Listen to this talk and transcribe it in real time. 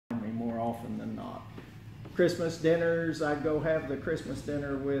Christmas dinners, I'd go have the Christmas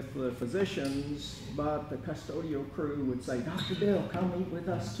dinner with the physicians, but the custodial crew would say, Dr. Bill, come eat with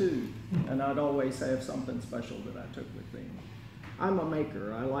us too. And I'd always have something special that I took with me. I'm a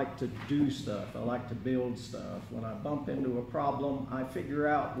maker. I like to do stuff. I like to build stuff. When I bump into a problem, I figure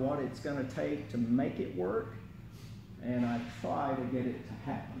out what it's going to take to make it work, and I try to get it to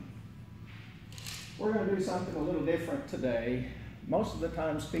happen. We're going to do something a little different today. Most of the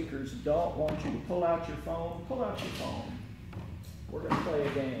time speakers don't want you to pull out your phone. Pull out your phone. We're going to play a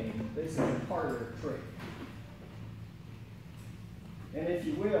game. This is a harder trick. And if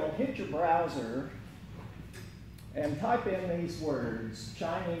you will, hit your browser and type in these words: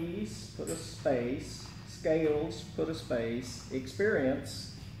 Chinese, put a space, scales, put a space,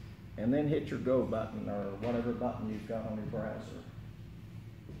 experience, and then hit your go button or whatever button you've got on your browser.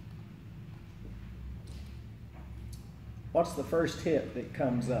 What's the hit that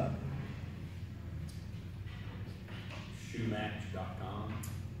comes up? Shoematch.com.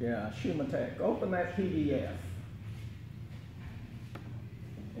 Yeah, Shoematech. Open that PDF.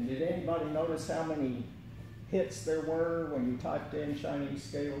 And did anybody notice how many hits there were when you typed in Chinese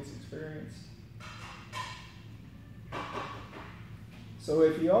scales experience? So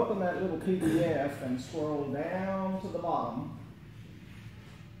if you open that little PDF and scroll down to the bottom,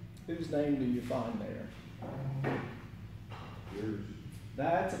 whose name do you find there? Yours.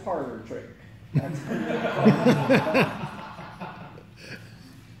 That's a parlor trick.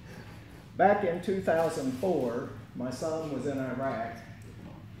 Back in 2004, my son was in Iraq,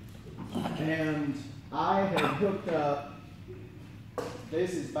 and I had hooked up,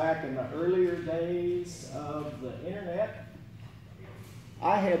 this is back in the earlier days of the internet,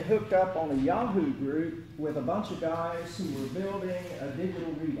 I had hooked up on a Yahoo group with a bunch of guys who were building a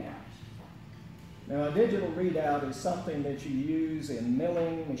digital readout. Now, a digital readout is something that you use in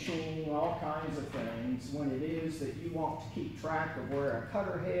milling, machining, all kinds of things when it is that you want to keep track of where a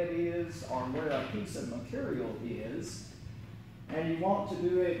cutter head is or where a piece of material is, and you want to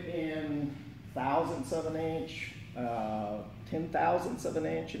do it in thousandths of an inch, 10,000ths of an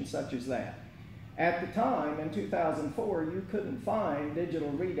inch, and such as that. At the time, in 2004, you couldn't find digital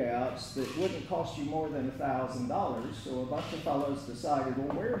readouts that wouldn't cost you more than $1,000, so a bunch of fellows decided,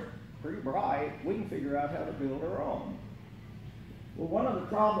 well, we're pretty bright, we can figure out how to build our own. Well, one of the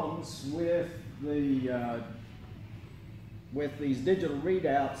problems with these digital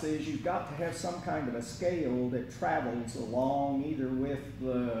readouts is you've got to have some kind of a scale that travels along either with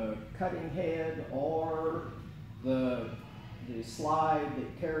the cutting head or the slide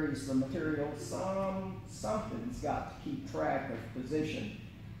that carries the material. Something's got to keep track of position.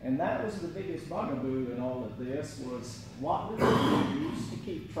 And that was the biggest bugaboo in all of this, was what we would use to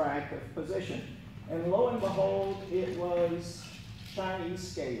keep track of position. And lo and behold, it was Chinese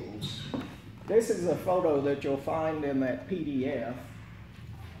scales. This is a photo that you'll find in that PDF.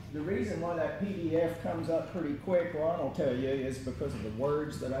 The reason why that PDF comes up pretty quick, Ron will tell you, is because of the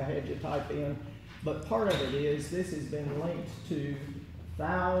words that I had you type in. But part of it is this has been linked to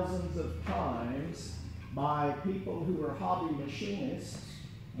thousands of times by people who are hobby machinists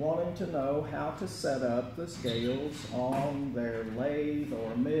wanting to know how to set up the scales on their lathe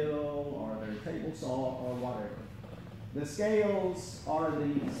or mill or their table saw or whatever. The scales are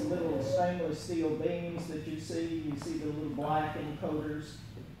these little stainless steel beams that you see. You see the little black encoders.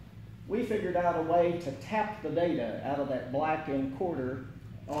 We figured out a way to tap the data out of that black encoder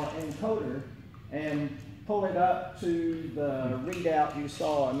or encoder and pull it up to the readout you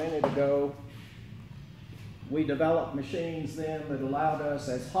saw a minute ago. We developed machines then that allowed us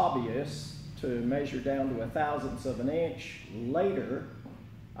as hobbyists to measure down to 1,000ths of an inch. Later,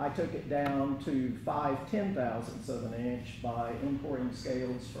 I took it down to 5/10,000ths of an inch by importing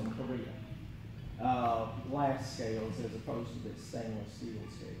scales from Korea. Glass scales as opposed to the stainless steel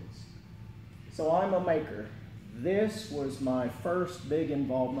scales. So I'm a maker. This was my first big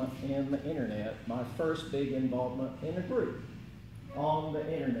involvement in the internet, my first big involvement in a group on the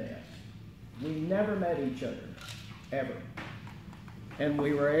internet. We never met each other, ever. And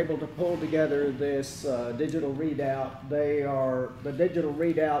we were able to pull together this digital readout. The digital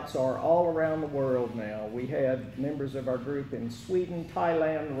readouts are all around the world now. We had members of our group in Sweden,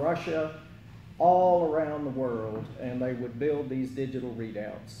 Thailand, Russia, all around the world, and they would build these digital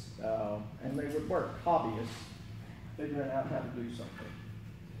readouts. And they would work, hobbyists, figuring out how to do something.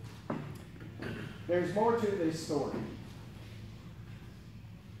 There's more to this story.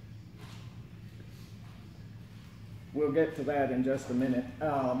 We'll get to that in just a minute.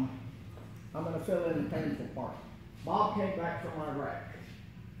 I'm going to fill in the painful part. Bob came back from Iraq.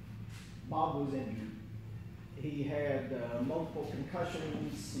 Bob was injured. He had multiple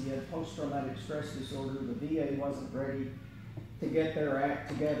concussions. He had post-traumatic stress disorder. The VA wasn't ready to get their act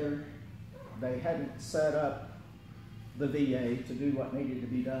together. They hadn't set up the VA to do what needed to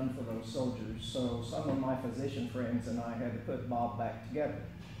be done for those soldiers. So some of my physician friends and I had to put Bob back together.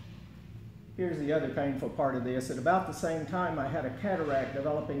 Here's the other painful part of this. At about the same time, I had a cataract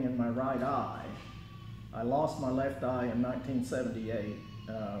developing in my right eye. I lost my left eye in 1978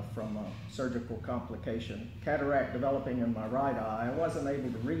 from a surgical complication. Cataract developing in my right eye. I wasn't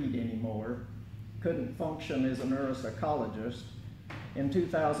able to read anymore. Couldn't function as a neuropsychologist. In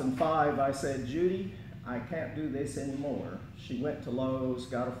 2005, I said, Judy, I can't do this anymore. She went to Lowe's,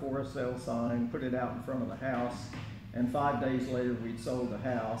 got a for sale sign, put it out in front of the house, and 5 days later we'd sold the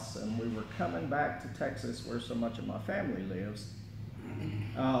house and we were coming back to Texas where so much of my family lives.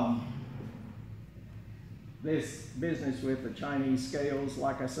 This business with the Chinese scales,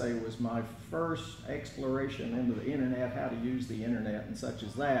 like I say, was my first exploration into the internet, how to use the internet and such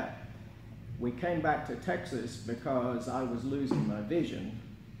as that. We came back to Texas because I was losing my vision,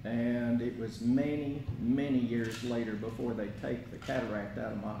 and it was many, many years later before they take the cataract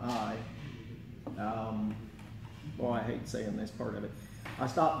out of my eye. Boy, I hate saying this part of it. I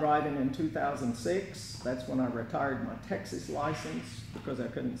stopped driving in 2006. That's when I retired my Texas license because I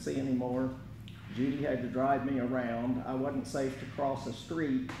couldn't see anymore. Judy had to drive me around. I wasn't safe to cross a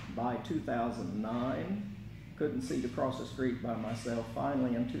street by 2009. Couldn't see to cross a street by myself.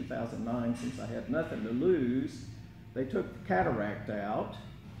 Finally, in 2009, since I had nothing to lose, they took the cataract out,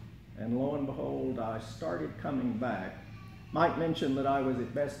 and lo and behold, I started coming back. Mike mentioned that I was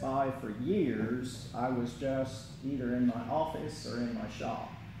at Best Buy for years. I was just either in my office or in my shop.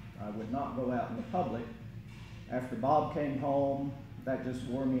 I would not go out in the public. After Bob came home, that just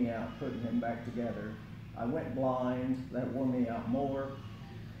wore me out, putting him back together. I went blind, that wore me out more.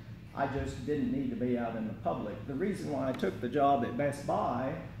 I just didn't need to be out in the public. The reason why I took the job at Best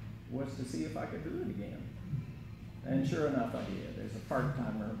Buy was to see if I could do it again. And sure enough, I did. As a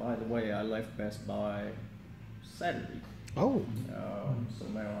part-timer, by the way, I left Best Buy Saturday. Oh. So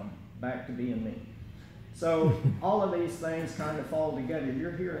now I'm back to being me. So all of these things kind of fall together.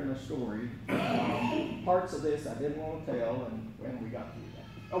 You're hearing the story. Parts of this I didn't want to tell, and we got through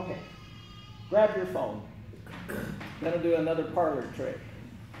that. Okay, grab your phone. Gonna do another parlor trick.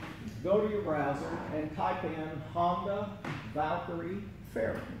 Go to your browser and type in Honda Valkyrie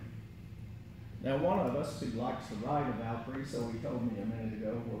fairing. Now one of us who likes to ride a Valkyrie, so he told me a minute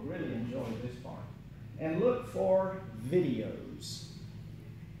ago, will really enjoy this part. And look for videos.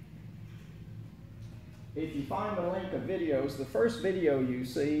 If you find a link of videos, the first video you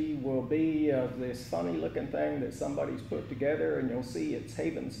see will be of this funny looking thing that somebody's put together, and you'll see it's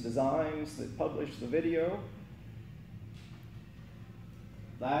Havins Designs that published the video.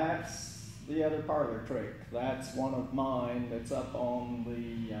 That's the other parlor trick. That's one of mine that's up on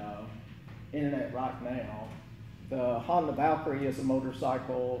the internet right now. The Honda Valkyrie is a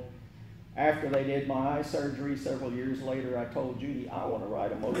motorcycle. After they did my eye surgery several years later, I told Judy, I want to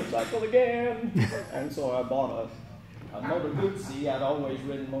ride a motorcycle again. And so I bought a Moto Guzzi. I'd always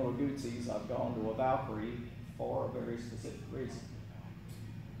ridden Moto Guzzis. I've gone to a Valkyrie for a very specific reason.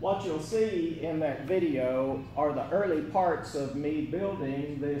 What you'll see in that video are the early parts of me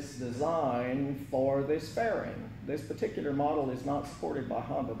building this design for this fairing. This particular model is not supported by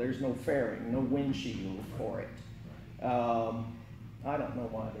Honda. There's no fairing, no windshield for it. I don't know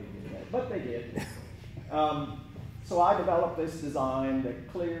why they did that, but they did. So I developed this design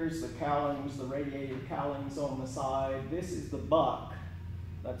that clears the cowlings, the radiator cowlings on the side. This is the buck.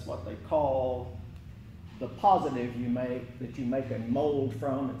 That's what they call the positive that you make a mold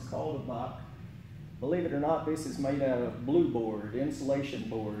from. It's called a buck. Believe it or not, this is made out of blue board, insulation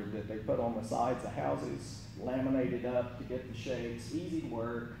board that they put on the sides of houses, laminated up to get the shapes. Easy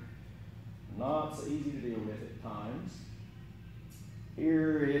work, not so easy to deal with at times.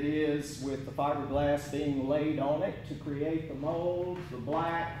 Here it is with the fiberglass being laid on it to create the mold. The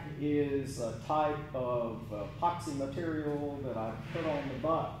black is a type of epoxy material that I put on the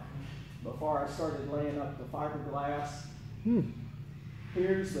buck before I started laying up the fiberglass.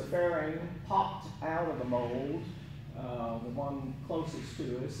 Here's the fairing popped out of the mold. The one closest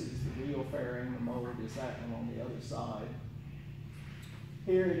to us is the real fairing. The mold is that one on the other side.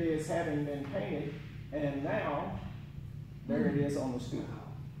 Here it is having been painted, and now there it is on the scooter.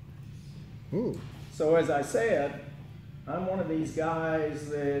 Ooh. So as I said, I'm one of these guys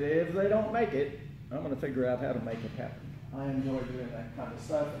that if they don't make it, I'm going to figure out how to make it happen. I enjoy doing that kind of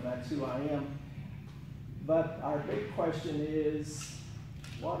stuff, and that's who I am. But our big question is,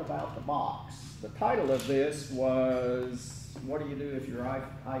 what about the box? The title of this was, what do you do if your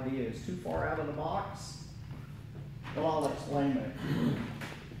idea is too far out of the box? Well, I'll explain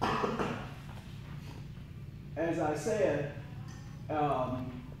that. As I said,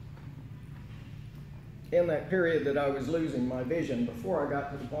 in that period that I was losing my vision, before I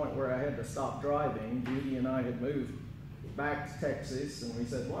got to the point where I had to stop driving, Judy and I had moved back to Texas, and we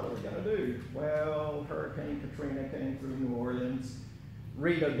said, what are we going to do? Well, Hurricane Katrina came through New Orleans.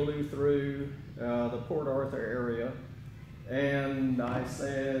 Rita blew through the Port Arthur area, and I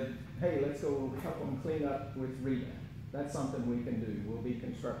said, hey, let's go help them clean up with Rita. That's something we can do. We'll be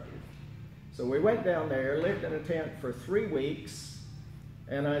constructive. So we went down there, lived in a tent for 3 weeks,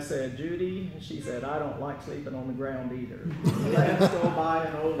 and I said, Judy, and she said, I don't like sleeping on the ground either. Let's go buy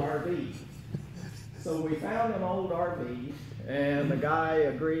an old RV. So we found an old RV, and the guy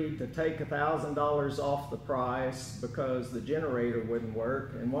agreed to take $1,000 off the price because the generator wouldn't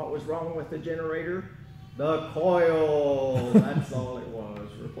work. And what was wrong with the generator? The coil. That's all it was.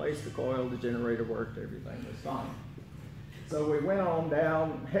 Replaced the coil, the generator worked, everything was fine. So we went on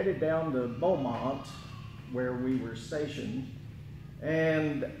down, headed down to Beaumont, where we were stationed.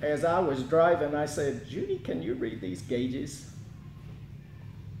 And as I was driving, I said, Judy, can you read these gauges?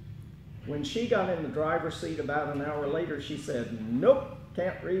 When she got in the driver's seat about an hour later, she said, nope,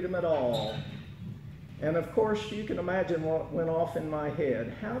 can't read them at all. And of course, you can imagine what went off in my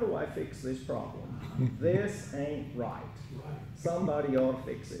head. How do I fix this problem? This ain't right. Somebody ought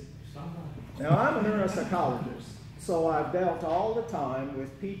to fix it. Now, I'm a neuropsychologist, so I've dealt all the time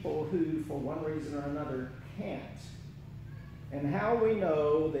with people who, for one reason or another, can't. And how we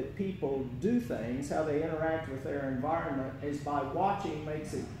know that people do things, how they interact with their environment, is by watching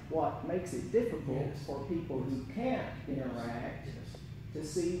what makes it difficult for people who can't interact to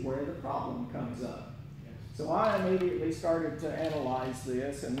see where the problem comes up. So I immediately started to analyze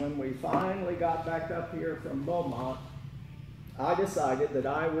this, and when we finally got back up here from Beaumont, I decided that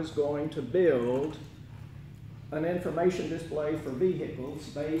I was going to build an information display for vehicles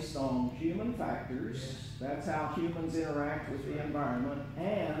based on human factors. That's how humans interact with the environment,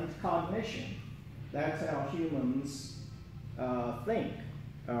 and cognition. That's how humans think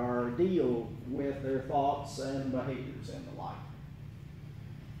or deal with their thoughts and behaviors and the like.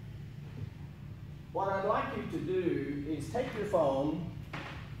 What I'd like you to do is take your phone,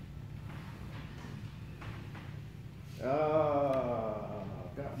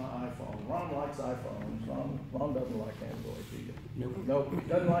 got my iPhone. Ron likes iPhones. Ron doesn't like Android, do you? Nope. Nope,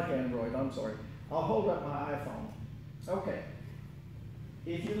 doesn't like Android, I'm sorry. I'll hold up my iPhone. Okay.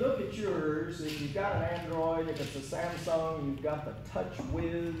 If you look at yours, if you've got an Android, if it's a Samsung, you've got the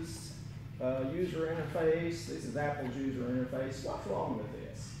TouchWiz user interface. This is Apple's user interface. What's wrong with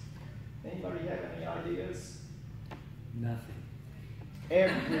this? Anybody have any ideas? Nothing.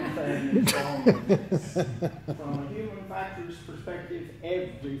 Everything is wrong with this. From a human factors perspective,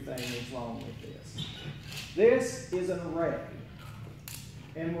 everything is wrong with this. This is an array.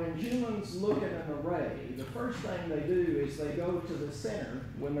 And when humans look at an array, the first thing they do is they go to the center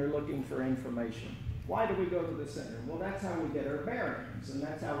when they're looking for information. Why do we go to the center? Well, that's how we get our bearings, and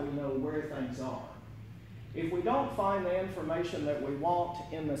that's how we know where things are. If we don't find the information that we want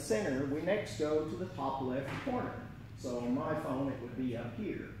in the center, we next go to the top left corner. So on my phone, it would be up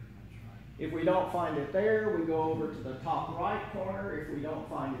here. If we don't find it there, we go over to the top right corner. If we don't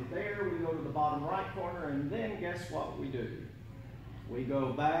find it there, we go to the bottom right corner, and then guess what we do? We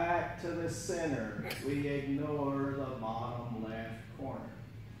go back to the center. We ignore the bottom left corner.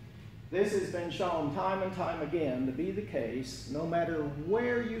 This has been shown time and time again to be the case, no matter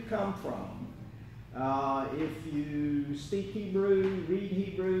where you come from. If you speak Hebrew, read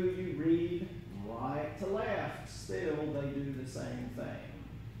Hebrew, you read right to left. Still, they do the same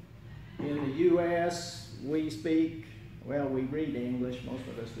thing. In the U.S., we speak, well, we read English, most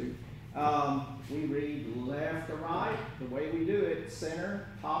of us do. We read left to right. The way we do it, center,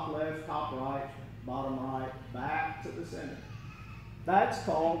 top left, top right, bottom right, back to the center. That's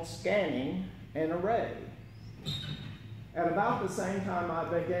called scanning an array. At about the same time I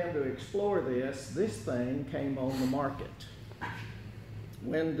began to explore this thing came on the market.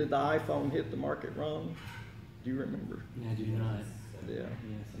 When did the iPhone hit the market, Ron? Do you remember? I do not. Yeah. Yes,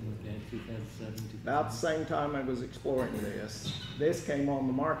 I'm looking at 2007, 2008. About the same time I was exploring this came on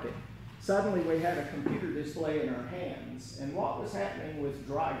the market. Suddenly we had a computer display in our hands, and what was happening with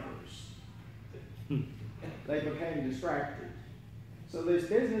drivers? They became distracted. So this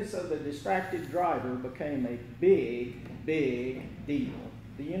business of the distracted driver became a big, big deal.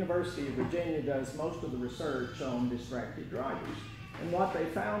 The University of Virginia does most of the research on distracted drivers. And what they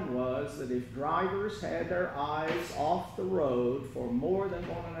found was that if drivers had their eyes off the road for more than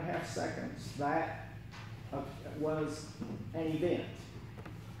 1.5 seconds, that was an event.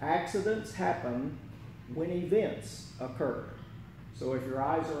 Accidents happen when events occur. So if your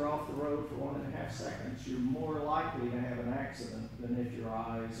eyes are off the road for 1.5 seconds, you're more likely to have an accident than if your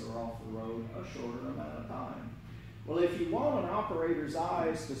eyes are off the road a shorter amount of time. Well, if you want an operator's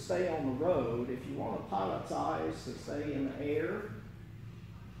eyes to stay on the road, if you want a pilot's eyes to stay in the air,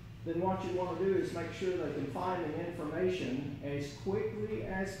 then what you want to do is make sure they can find the information as quickly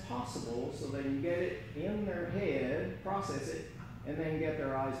as possible so they can get it in their head, process it, and then get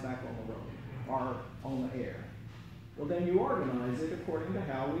their eyes back on the road or on the air. Well, then you organize it according to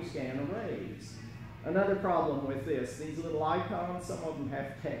how we scan arrays. Another problem with this, these little icons, some of them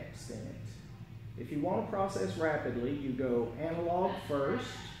have text in it. If you want to process rapidly, you go analog first,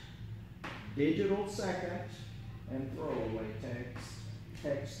 digital second, and throwaway text.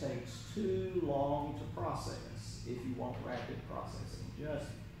 Text takes too long to process if you want rapid processing. Just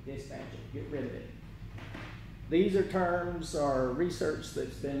dispatch it, get rid of it. These are terms or research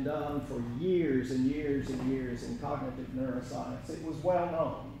that's been done for years and years and years in cognitive neuroscience. It was well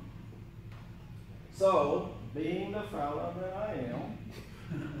known. So, being the fellow that I am,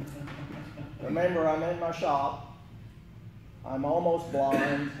 remember I'm in my shop, I'm almost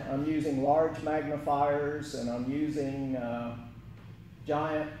blind, I'm using large magnifiers, and I'm using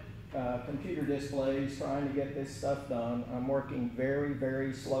giant computer displays trying to get this stuff done. I'm working very,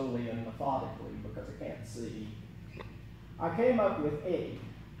 very slowly and methodically because I can't see. I came up with A.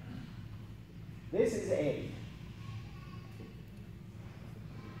 This is A.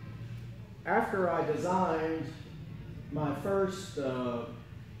 After I designed my first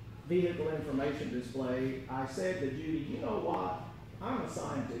vehicle information display, I said to Judy, you know what? I'm a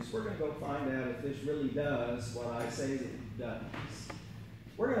scientist. We're going to go find out if this really does what I say it does.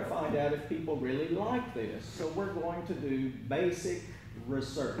 We're going to find out if people really like this. So we're going to do basic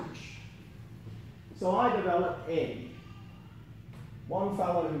research. So I developed A. One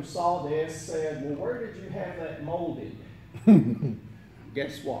fellow who saw this said, well, where did you have that molded?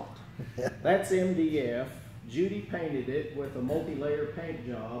 Guess what? That's MDF. Judy painted it with a multi-layer paint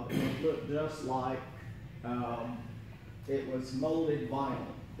job, and it looked just like it was molded vinyl,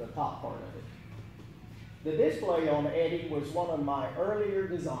 the top part of it. The display on Eddie was one of my earlier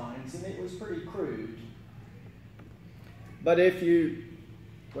designs, and it was pretty crude. But if you,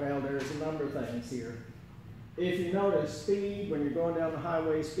 well, there's a number of things here. If you notice, speed, when you're going down the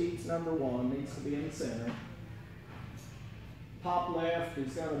highway, speed's number 1, needs to be in the center. Top left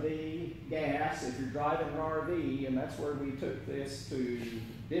is going to be gas if you're driving an RV, and that's where we took this to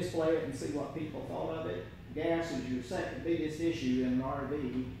display it and see what people thought of it. Gas is your second biggest issue in an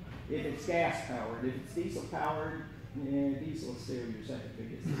RV if it's gas powered. If it's diesel powered, diesel is still your second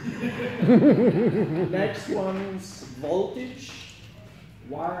biggest issue. Next one's voltage.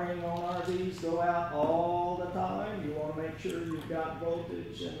 Wiring on RVs go out all the time. You want to make sure you've got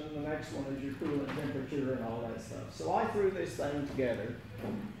voltage, and then the next one is your coolant temperature and all that stuff. So I threw this thing together,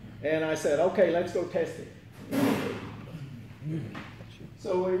 and I said, okay, let's go test it.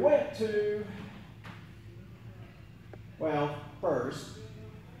 So we went to, well, first,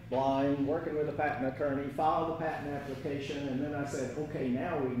 blind, working with a patent attorney, filed a patent application, and then I said, okay,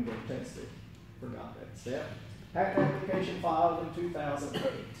 now we can go test it. Forgot that step. Patent application filed in 2008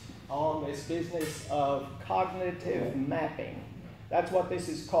 on this business of cognitive mapping. That's what this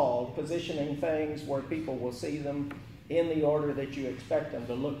is called, positioning things where people will see them in the order that you expect them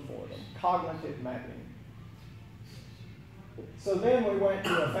to look for them. Cognitive mapping. So then we went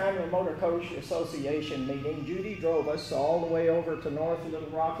to a Family Motor Coach Association meeting. Judy drove us all the way over to North Little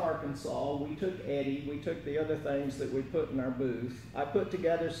Rock, Arkansas. We took Eddie. We took the other things that we put in our booth. I put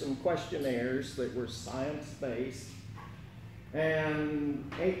together some questionnaires that were science-based. And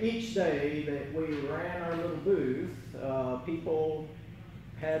each day that we ran our little booth, people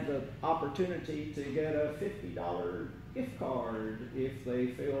had the opportunity to get a $50 gift card if they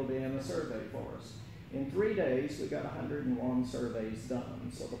filled in a survey for us. In 3 days, we got 101 surveys done.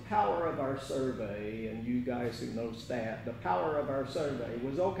 So the power of our survey, and you guys who know stat, the power of our survey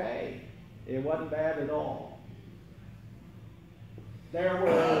was okay. It wasn't bad at all. There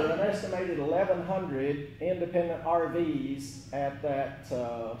were an estimated 1,100 independent RVs at that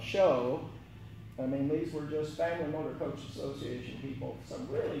show. I mean, these were just Family Motor Coach Association people, some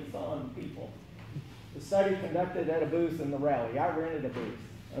really fun people. The study conducted at a booth in the rally. I rented a booth.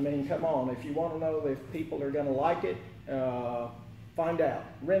 I mean, come on, if you want to know if people are going to like it, find out.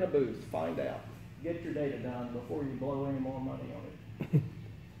 Rent a booth, find out. Get your data done before you blow any more money on it.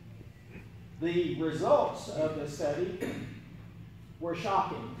 The results of the study were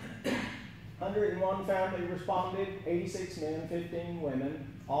shocking. 101 families responded, 86 men, 15 women.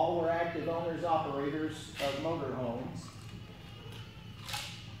 All were active owners, operators of motorhomes.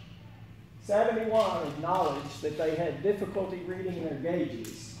 71 acknowledged that they had difficulty reading their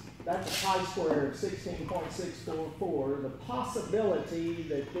gauges. That's a chi-square of 16.644. The possibility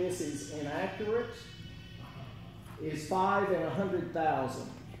that this is inaccurate is 5 in 100,000.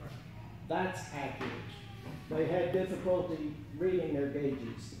 That's accurate. They had difficulty reading their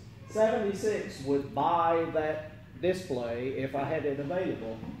gauges. 76 would buy that display if I had it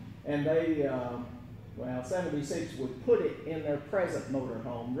available, and they, 76 would put it in their present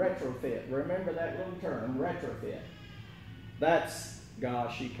motorhome, retrofit. Remember that little term, retrofit. That's,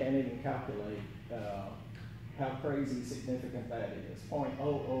 gosh, you can't even calculate how crazy significant that is,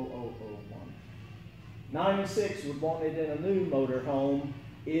 0.00001. 96 would want it in a new motorhome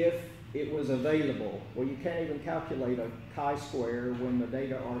if it was available. Well, you can't even calculate a chi-square when the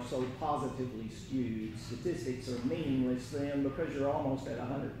data are so positively skewed. Statistics are meaningless then because you're almost at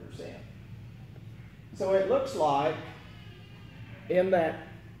 100%. So it looks like in that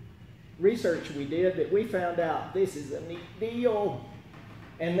research we did that we found out this is a neat deal.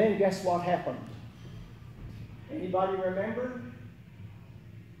 And then guess what happened? Anybody remember?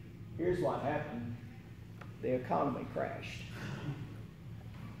 Here's what happened. The economy crashed.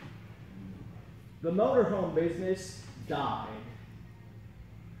 The motorhome business died.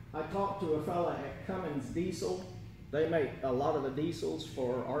 I talked to a fella at Cummins Diesel. They make a lot of the diesels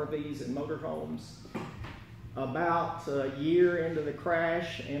for RVs and motorhomes. About a year into the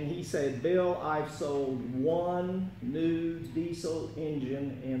crash, and he said, Bill, I've sold one new diesel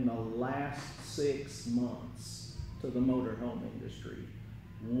engine in the last 6 months to the motorhome industry.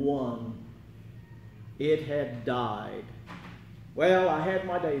 One. It had died. Well, I had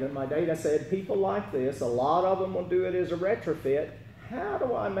my data. My data said people like this, a lot of them will do it as a retrofit. How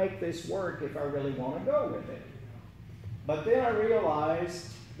do I make this work if I really want to go with it? But then I realized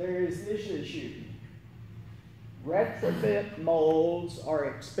there is this issue. Retrofit molds are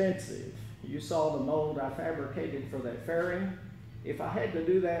expensive. You saw the mold I fabricated for that fairing. If I had to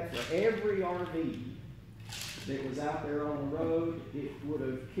do that for every RV that was out there on the road, it would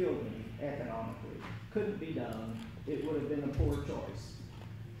have killed me economically. Couldn't be done. It would have been a poor choice.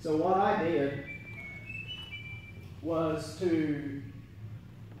 So what I did was to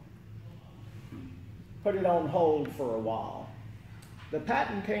put it on hold for a while. The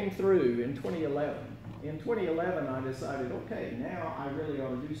patent came through in 2011. In 2011, I decided, okay, now I really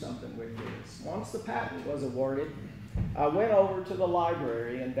ought to do something with this. Once the patent was awarded, I went over to the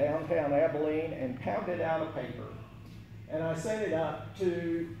library in downtown Abilene and pounded out a paper. And I sent it up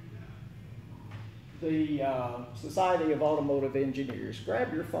to the Society of Automotive Engineers.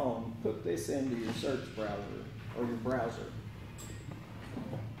 Grab your phone, put this into your search browser or your browser.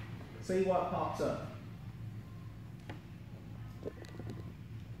 See what pops up.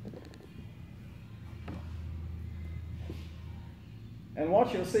 And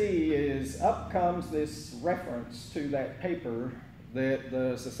what you'll see is up comes this reference to that paper that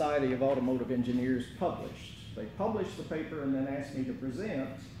the Society of Automotive Engineers published. They published the paper and then asked me to present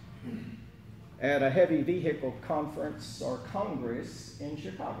at a heavy vehicle conference or congress in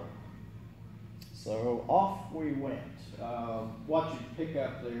Chicago. So off we went. What you pick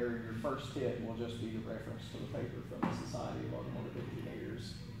up there, your first hit will just be the reference to the paper from the Society of Automotive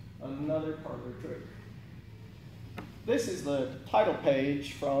Engineers. Another parlor trick. This is the title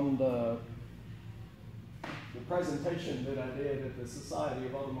page from the presentation that I did at the Society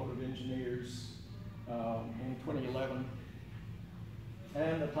of Automotive Engineers in 2011.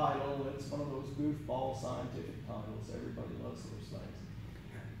 And the title, it's one of those goofball scientific titles. Everybody loves those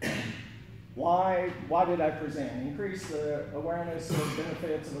things. Why did I present? Increase the awareness of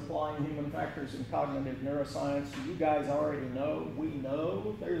benefits of applying human factors in cognitive neuroscience. You guys already know, we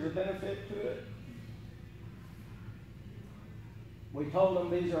know there's a benefit to it. We told them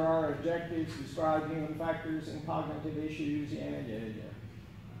these are our objectives, describe human factors and cognitive issues, yeah.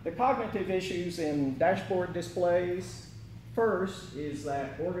 The cognitive issues in dashboard displays, first is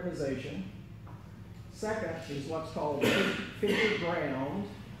that organization. Second is what's called figure ground.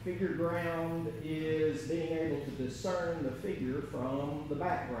 Figure ground is being able to discern the figure from the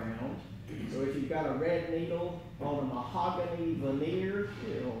background. So if you've got a red needle on a mahogany veneer,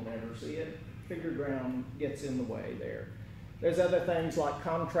 you'll never see it. Figure ground gets in the way there. There's other things like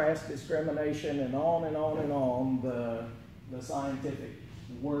contrast discrimination and on and on and on the scientific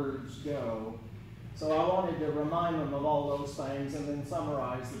words go. So I wanted to remind them of all those things and then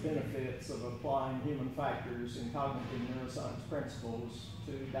summarize the benefits of applying human factors and cognitive neuroscience principles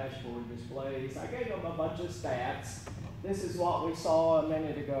to dashboard displays. I gave them a bunch of stats. This is what we saw a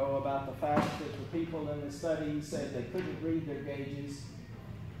minute ago about the fact that the people in the study said they couldn't read their gauges.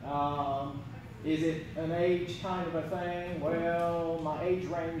 Is it an age kind of a thing? Well, my age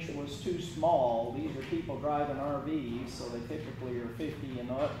range was too small. These are people driving RVs, so they typically are 50 and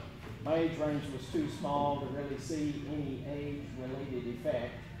up. My age range was too small to really see any age-related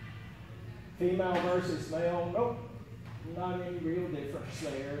effect. Female versus male, nope, not any real difference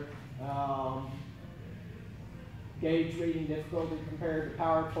there. Gauge reading difficulty compared to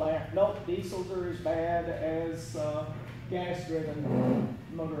power plant, nope, diesels are as bad as gas-driven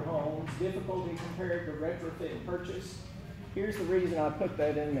motorhomes. Difficulty compared to retrofit purchase. Here's the reason I put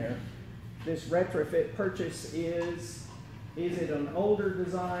that in there. This retrofit purchase is it an older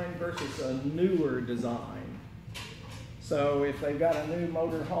design versus a newer design? So if they've got a new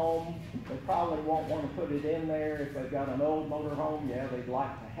motor home, they probably won't want to put it in there. If they've got an old motor home, yeah, they'd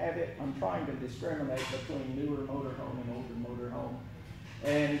like to have it. I'm trying to discriminate between newer motor home and older motor home.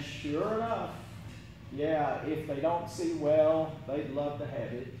 And sure enough, yeah, if they don't see well, they'd love to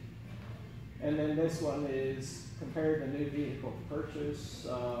have it. And then this one is compared to new vehicle purchase.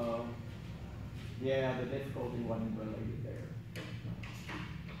 Yeah, the difficulty wasn't related there.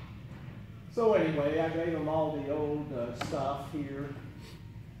 So anyway, I gave them all the old stuff here.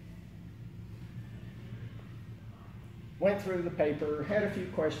 Went through the paper, had a few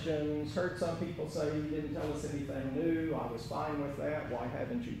questions, heard some people say you didn't tell us anything new. I was fine with that. Why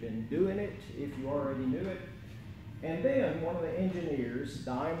haven't you been doing it if you already knew it? And then one of the engineers,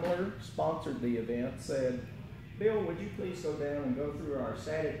 Daimler, sponsored the event, said, Bill, would you please go down and go through our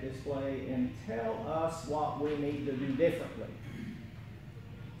static display and tell us what we need to do differently?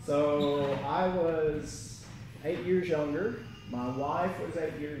 So I was 8 years younger, my wife was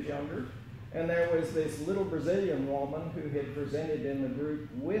 8 years younger, and there was this little Brazilian woman who had presented in the group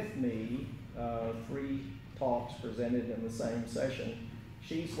with me, 3 talks presented in the same session.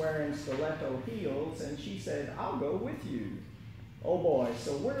 She's wearing stiletto heels, and she said, I'll go with you. Oh boy,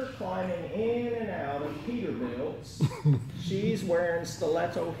 so we're climbing in and out of Peterbilt's. She's wearing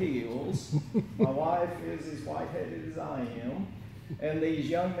stiletto heels. My wife is as white-headed as I am. And these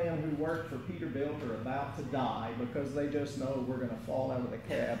young men who work for Peterbilt are about to die because they just know we're going to fall out of the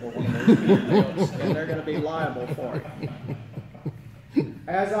cab or one of those Peterbilts and they're going to be liable for it.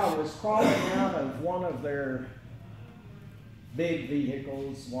 As I was crawling out of one of their big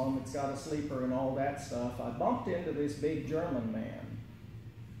vehicles, one that's got a sleeper and all that stuff, I bumped into this big German man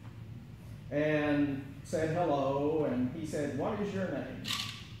and said hello, and he said, what is your name?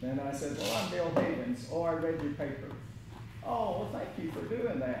 And I said, well, I'm Bill Havins. Oh, I read your paper. Oh, well, thank you for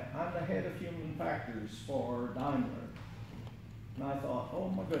doing that. I'm the head of human factors for Daimler. And I thought, oh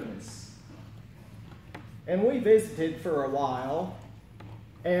my goodness. And we visited for a while,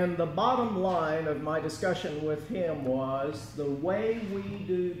 and the bottom line of my discussion with him was the way we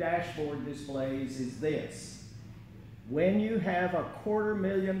do dashboard displays is this. When you have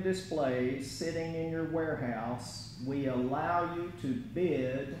 250,000 displays sitting in your warehouse, we allow you to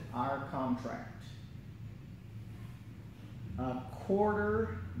bid our contract.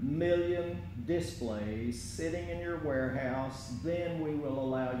 250,000 displays sitting in your warehouse, then we will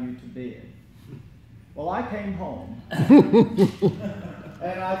allow you to bid. Well, I came home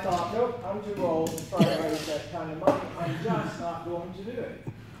and I thought, nope, I'm too old to try to raise that kind of money. I'm just not going to do it.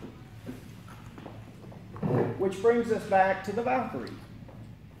 Which brings us back to the Valkyrie.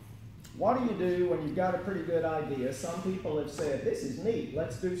 What do you do when you've got a pretty good idea? Some people have said, this is neat,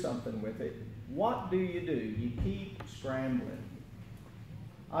 let's do something with it. What do? You keep scrambling.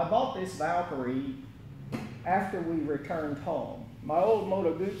 I bought this Valkyrie after we returned home. My old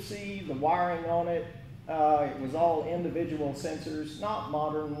Moto Guzzi, the wiring on it, it was all individual sensors, not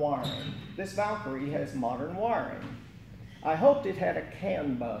modern wiring. This Valkyrie has modern wiring. I hoped it had a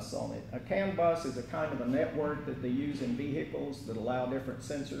CAN bus on it. A CAN bus is a kind of a network that they use in vehicles that allow different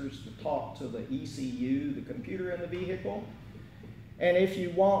sensors to talk to the ECU, the computer in the vehicle. And if you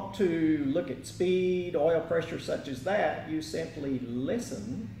want to look at speed, oil pressure, such as that, you simply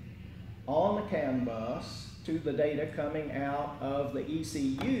listen on the CAN bus to the data coming out of the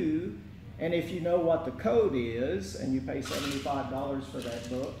ECU. And if you know what the code is, and you pay $75 for that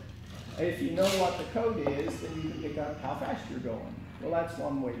book, if you know what the code is, then you can pick up how fast you're going. Well, that's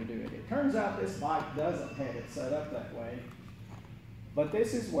one way to do it. It turns out this bike doesn't have it set up that way, but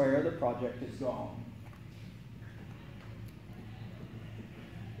this is where the project has gone.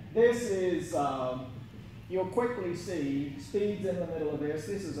 This is, you'll quickly see, speeds in the middle of this.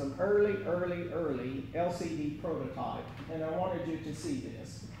 This is an early LCD prototype, and I wanted you to see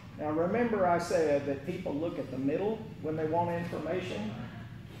this. Now remember I said that people look at the middle when they want information,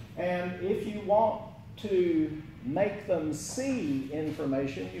 and if you want to make them see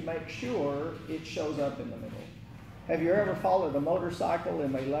information, you make sure it shows up in the middle. Have you ever followed a motorcycle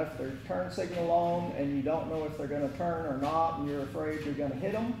and they left their turn signal on and you don't know if they're going to turn or not and you're afraid you're going to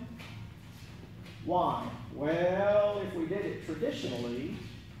hit them? Why? Well, if we did it traditionally,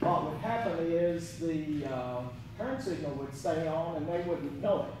 what would happen is the turn signal would stay on and they wouldn't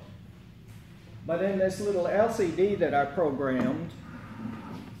know it. But in this little LCD that I programmed,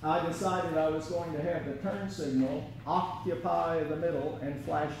 I decided I was going to have the turn signal occupy the middle and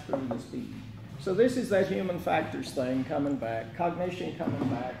flash through the speed. So this is that human factors thing coming back, cognition coming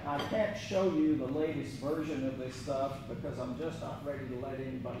back. I can't show you the latest version of this stuff because I'm just not ready to let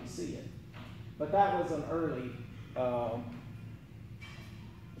anybody see it. But that was an early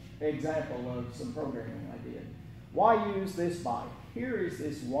example of some programming I did. Why use this bike? Here is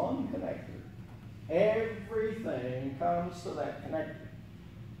this one connector. Everything comes to that connector.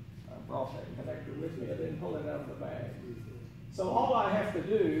 I brought that connector with me. I didn't pull it out of the bag. So all I have to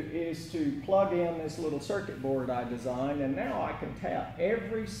do is to plug in this little circuit board I designed, and now I can tap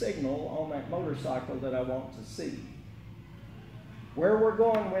every signal on that motorcycle that I want to see. Where we're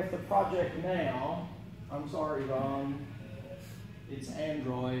going with the project now, I'm sorry, Ron, it's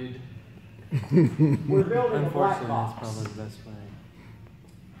Android. We're building a black box. That's probably the best way.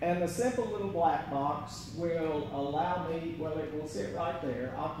 And the simple little black box will allow me, well, it will sit right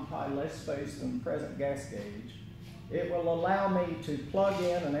there, occupy less space than the present gas gauge. It will allow me to plug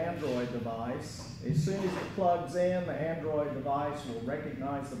in an Android device. As soon as it plugs in, the Android device will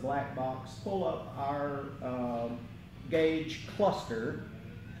recognize the black box, pull up our gauge cluster.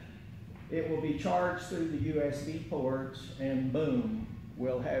 It will be charged through the USB ports, and boom,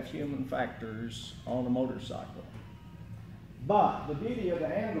 we'll have human factors on a motorcycle. But the beauty of the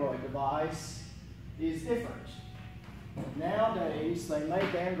Android device is different. Nowadays, they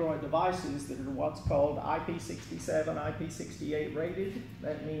make Android devices that are what's called IP67, IP68 rated.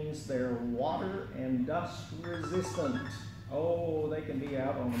 That means they're water and dust resistant. Oh, they can be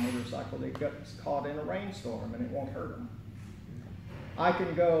out on a motorcycle. They get caught in a rainstorm and it won't hurt them. I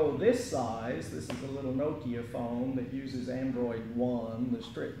can go this size. This is a little Nokia phone that uses Android 1, the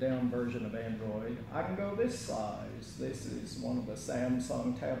stripped down version of Android. I can go this size. This is one of the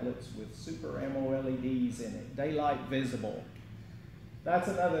Samsung tablets with super AMOLEDs in it, daylight visible. That's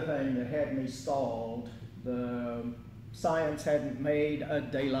another thing that had me stalled. The science hadn't made a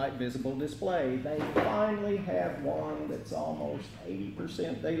daylight visible display. They finally have one that's almost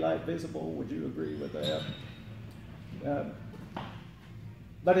 80% daylight visible. Would you agree with that?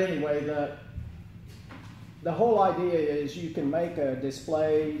 But anyway, the whole idea is you can make a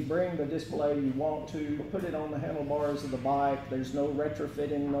display, bring the display you want to, put it on the handlebars of the bike. There's no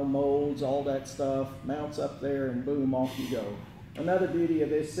retrofitting, no molds, all that stuff. Mounts up there and boom, off you go. Another beauty of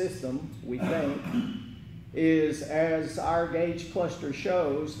this system, we think, is as our gauge cluster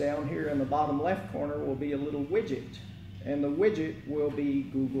shows, down here in the bottom left corner will be a little widget. And the widget will be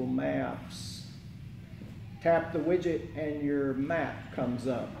Google Maps. Tap the widget and your map comes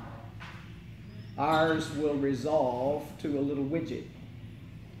up. Ours will resolve to a little widget.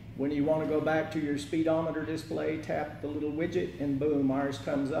 When you want to go back to your speedometer display, tap the little widget and boom, ours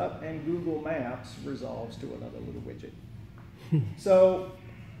comes up and Google Maps resolves to another little widget. So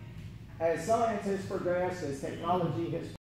as science has progressed, as technology has